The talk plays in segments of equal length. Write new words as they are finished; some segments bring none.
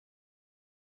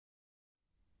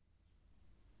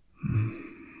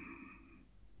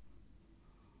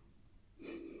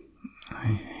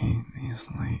I hate these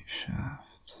late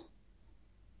shifts.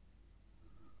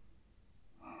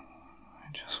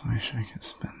 I just wish I could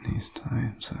spend these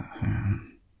times at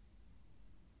home.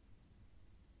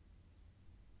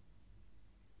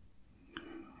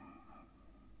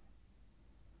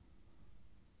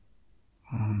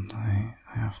 All night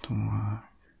I have to work.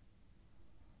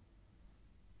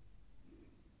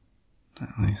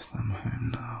 At least I'm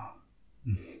home now.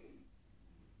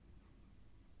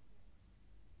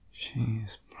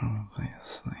 She's probably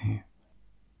asleep.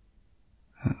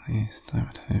 At least I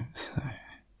would hope so.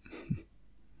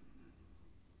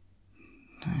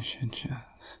 I should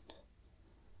just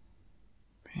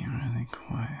be really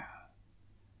quiet,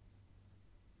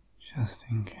 just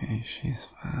in case she's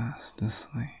fast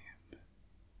asleep.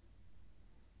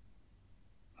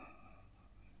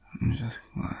 I'm just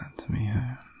glad to be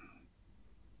home.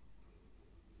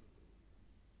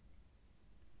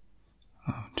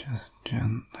 I'll just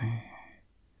gently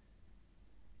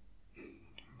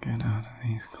get out of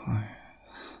these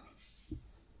clothes.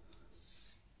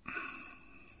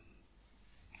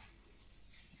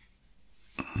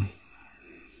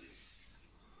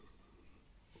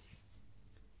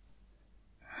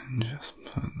 And just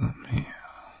put them here.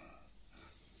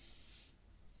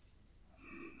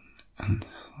 And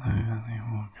slowly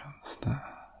walk upstairs.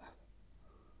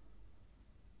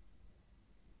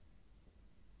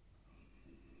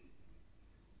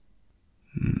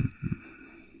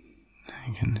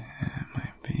 I can hear my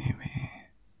baby.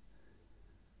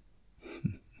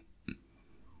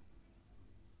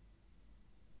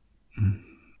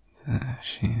 There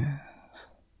she is,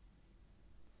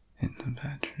 in the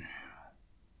bedroom.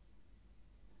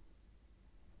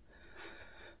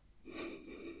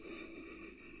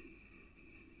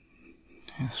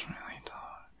 It's really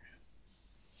dark.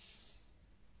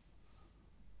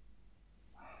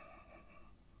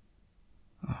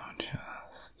 I'll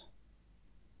just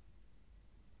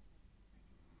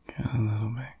get a little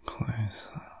bit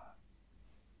closer.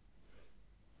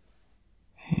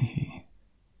 Hey,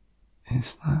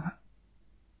 is that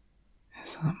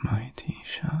my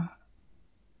t-shirt?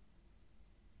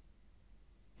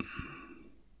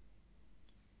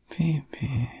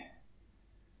 Baby,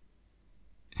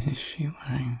 is she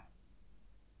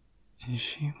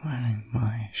wearing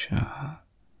my shirt?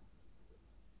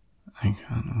 I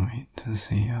can't wait to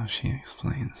see how she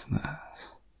explains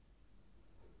this.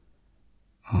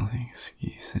 All the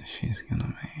excuses she's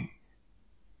gonna make.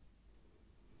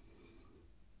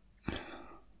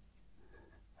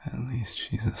 At least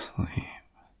she's asleep.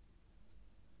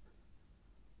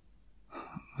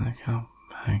 Look how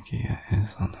baggy it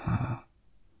is on her.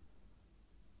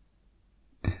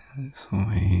 It's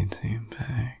way too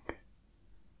big.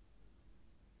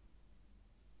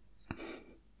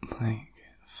 Like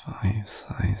 5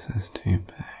 sizes too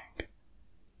big.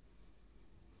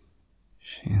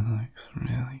 She looks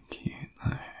really cute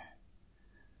though.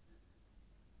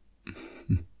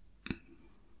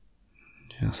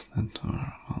 Just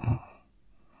adorable.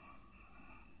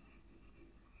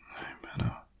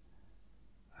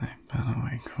 I better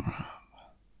wake her up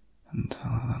and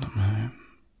tell her that I'm home.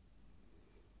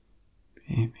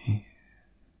 Baby.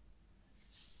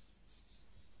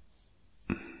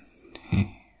 Hey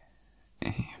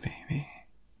baby.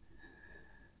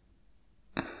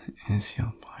 Is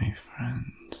your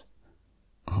boyfriend,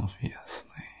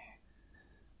 obviously.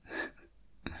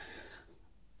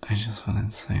 I just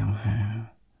wanted to say I'm home.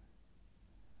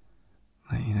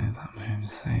 Let you know that I'm home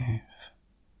safe.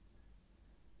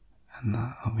 And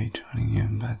that I'll be joining you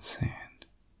in bed soon.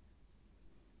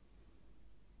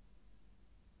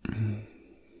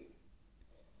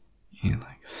 You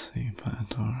look super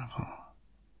adorable.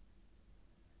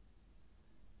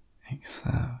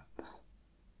 Except,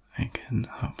 I couldn't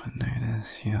help but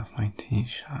notice you have my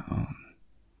t-shirt on.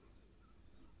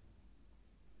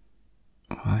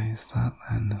 Why is that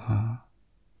then, huh?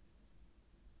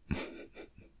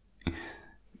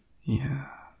 Yeah,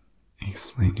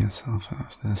 explain yourself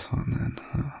after this one then,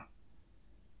 huh?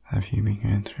 Have you been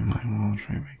going through my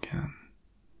wardrobe again?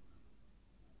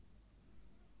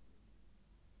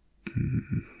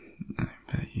 I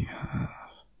bet you have.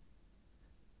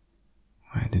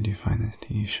 Where did you find this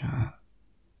t-shirt?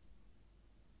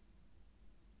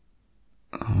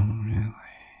 Oh, really?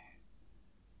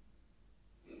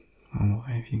 Well,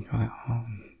 why have you got it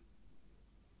on?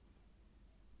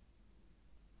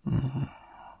 Oh,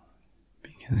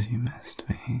 because you missed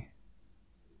me.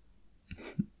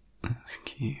 That's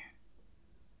cute.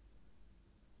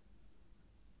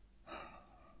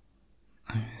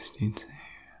 I missed you too.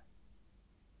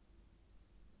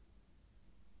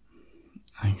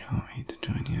 I can't wait to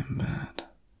join you in bed.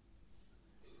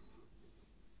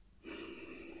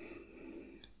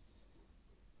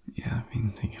 Yeah, I've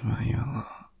been thinking about you a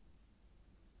lot.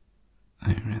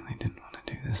 I really didn't want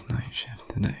to do this night shift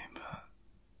today, but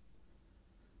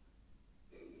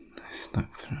I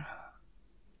stuck through it.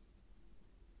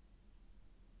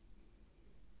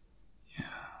 Yeah.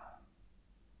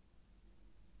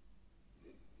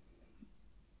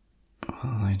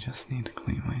 Well, I just need to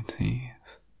clean my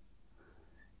teeth,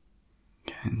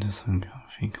 get into some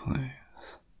comfy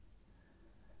clothes,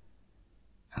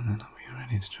 and then I'll be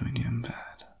ready to join you in bed.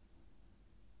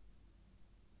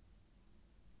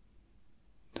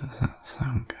 Does that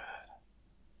sound good?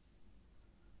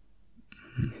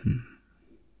 Mm-hmm.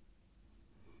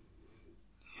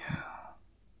 Yeah.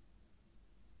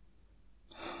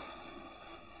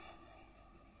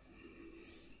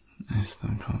 I still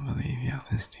can't believe you have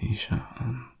this t-shirt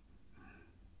on.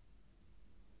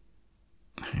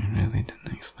 I really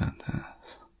didn't expect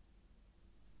this.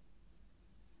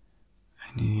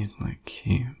 I knew you'd look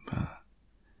cute, but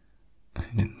I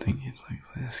didn't think you'd look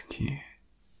this cute.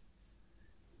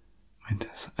 With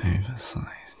this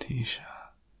oversized t-shirt.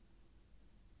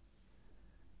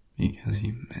 Because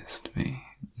you missed me.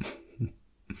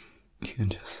 You're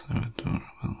just so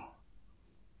adorable.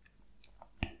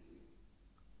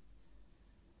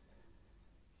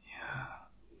 Yeah.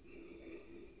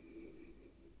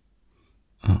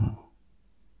 Oh.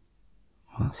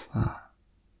 What's that?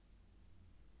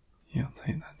 You'll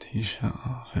take that t-shirt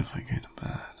off if I go to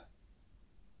bed.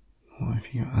 What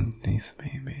if you got underneath,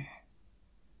 baby?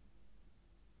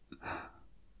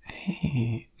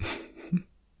 Hey.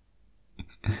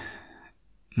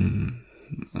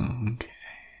 Okay.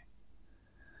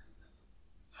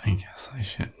 I guess I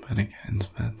should better get into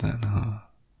bed then, huh?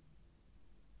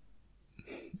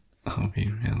 I'll be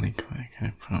really quick,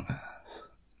 I promise.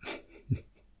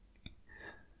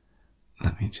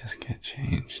 Let me just get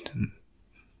changed and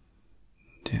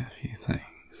do a few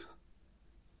things.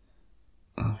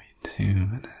 I'll be 2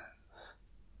 minutes,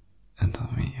 and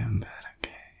I'll meet you in bed, okay?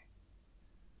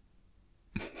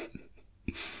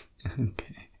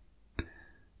 Okay.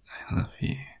 I love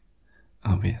you.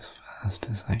 I'll be as fast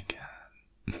as I can.